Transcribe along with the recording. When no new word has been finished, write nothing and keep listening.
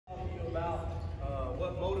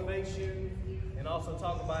motivates you and also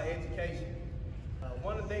talk about education.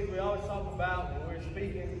 One of the things we always talk about when we're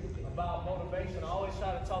speaking about motivation, I always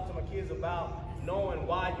try to talk to my kids about knowing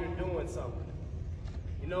why you're doing something.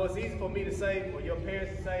 You know, it's easy for me to say, or your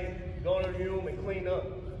parents to say, go to the room and clean up.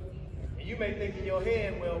 And you may think in your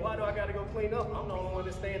head, well, why do I got to go clean up? I'm the only one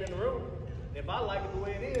that's staying in the room. If I like it the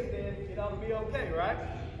way it is, then it ought to be okay, right?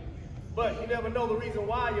 But you never know the reason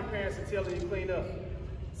why your parents are telling you to clean up.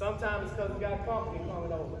 Sometimes it's because you got company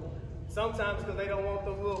coming over. Sometimes because they don't want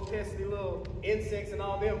those little pesky little insects and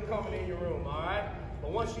all them coming in your room, all right?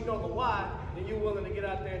 But once you know the why, then you're willing to get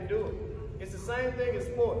out there and do it. It's the same thing in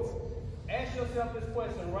sports. Ask yourself this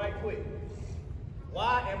question right quick.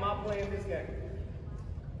 Why am I playing this game?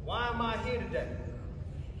 Why am I here today?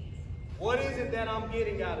 What is it that I'm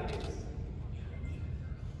getting out of this?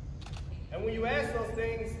 And when you ask those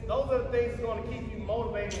things, those are the things that's going to keep you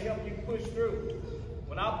motivated and help you push through.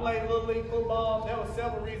 When I played Little League football, there were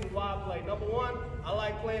several reasons why I played. Number one, I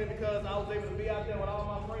like playing it because I was able to be out there with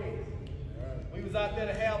all my friends. We was out there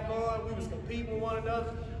to have fun. We was competing with one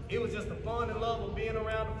another. It was just the fun and love of being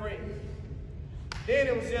around the friends. Then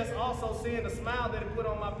it was just also seeing the smile that it put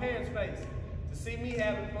on my parents' face. To see me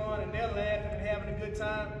having fun and they're laughing and having a good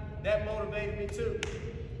time, that motivated me too.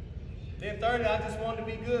 Then thirdly, I just wanted to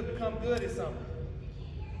be good, become good at something.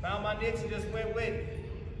 Found my niche and just went with it.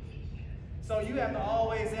 So you have to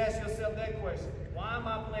always ask yourself that question. Why am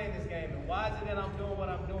I playing this game? And why is it that I'm doing what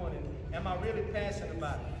I'm doing? And am I really passionate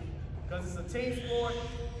about it? Because it's a team sport,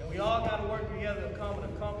 and we all got to work together to come to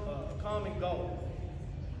a common goal.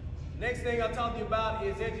 Next thing I'll talk to you about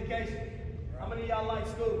is education. How many of y'all like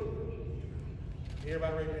school?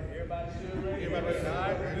 Everybody right there. Everybody should right there. Everybody right there. All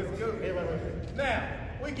right, this is good. Everybody right there. Now,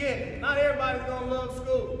 we get it. Not everybody's going to love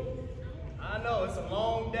school. I know, it's some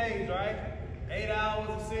long days, right? 8 hours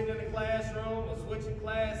of sitting in the classroom or switching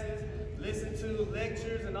classes, listening to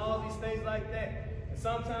lectures and all these things like that. And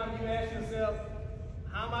sometimes you ask yourself,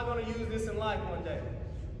 how am I going to use this in life one day?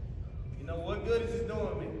 You know, what good is this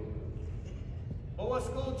doing me? But what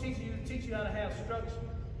school teaches you, teach you how to have structure.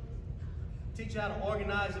 Teach you how to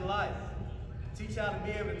organize your life. Teach you how to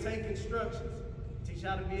be able to take instructions. Teach you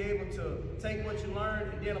how to be able to take what you learn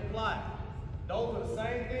and then apply it. Those are the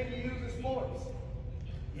same thing you use in sports.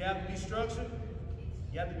 You have to be structured.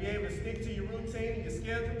 You have to be able to stick to your routine, your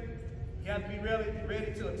schedule. You have to be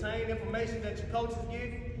ready to obtain information that your coaches give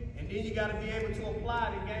you. And then you got to be able to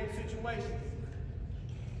apply it in game situations.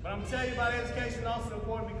 But I'm going to tell you about education also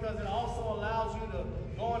important because it also allows you to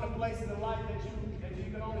go into places in life that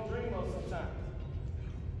you can only dream of sometimes.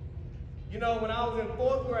 You know, when I was in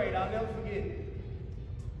 4th grade, I'll never forget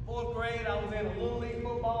it. 4th grade, I was in a Little League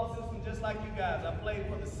football system just like you guys. I played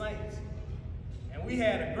for the Saints. And we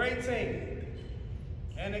had a great team.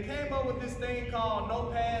 And they came up with this thing called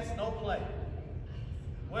no pass, no play.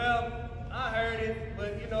 Well, I heard it,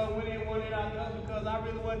 but you know, when it went out because I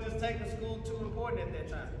really wasn't just taking school too important at that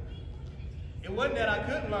time. It wasn't that I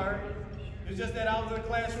couldn't learn. It was just that I was in a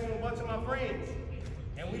classroom with a bunch of my friends.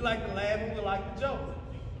 And we liked to laugh and we liked to joke.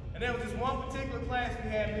 And there was this one particular class we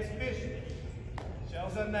had, Miss Fisher. That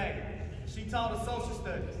was her name. She taught us social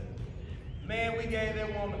studies. Man, we gave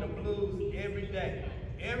that woman the blues every day.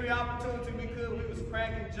 Every opportunity we could, we was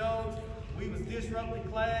cracking jokes, we was disrupting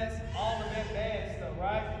class, all of that bad stuff,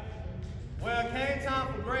 right? Well, it came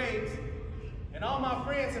time for grades, and all my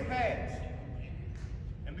friends had passed.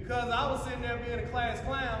 And because I was sitting there being a class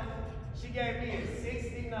clown, she gave me a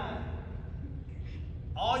 69.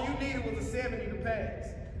 All you needed was a 70 to pass.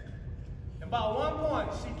 And by one point,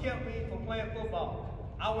 she kept me from playing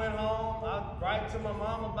football. I went home, I griped to my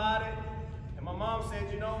mom about it, and my mom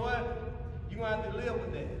said, you know what? You're going to have to live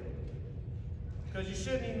with that. Because you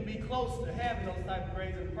shouldn't even be close to having those type of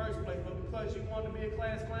grades in the first place, but because you want to be a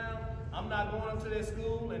class clown, I'm not going up to that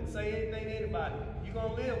school and say anything to anybody. You're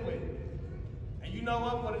going to live with it. And you know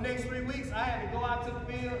what? For the next 3 weeks, I had to go out to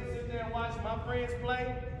the field and sit there and watch my friends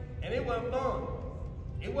play, and it wasn't fun.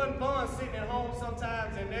 It wasn't fun sitting at home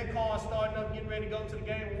sometimes and their car starting up, getting ready to go to the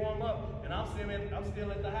game and warm up, and I'm still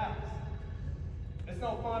at the house. It's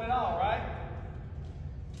no fun at all, right?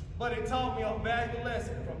 But it taught me a valuable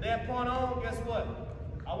lesson. From that point on, guess what?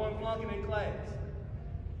 I wasn't flunking in class.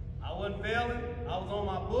 I wasn't failing. I was on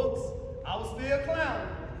my books. I was still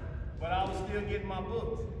clowning, but I was still getting my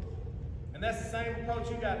books. And that's the same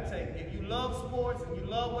approach you got to take. If you love sports and you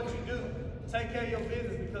love what you do, take care of your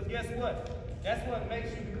business, because guess what? That's what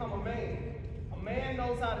makes you become a man. A man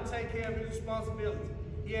knows how to take care of his responsibilities.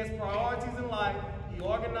 He has priorities in life. He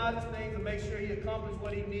organizes things to make sure he accomplishes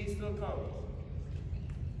what he needs to accomplish.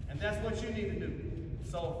 And that's what you need to do.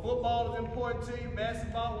 So football is important to you,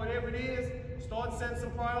 basketball, whatever it is, start setting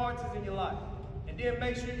some priorities in your life. And then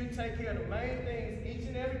make sure you take care of the main things each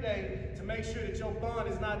and every day to make sure that your fun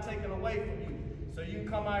is not taken away from you. So you can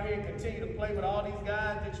come out here and continue to play with all these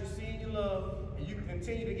guys that you see and you love, and you can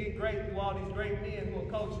continue to get great through all these great men who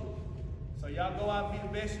are coaching. So y'all go out and be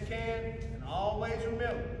the best you can, and always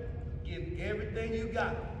remember, give everything you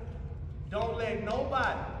got. Don't let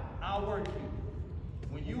nobody outwork you.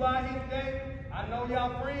 When you out here today, I know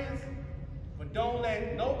y'all friends, but don't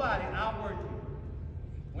let nobody outwork you.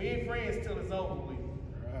 We ain't friends till it's over with.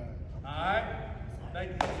 All right?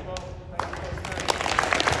 Thank you, Mr. Bo.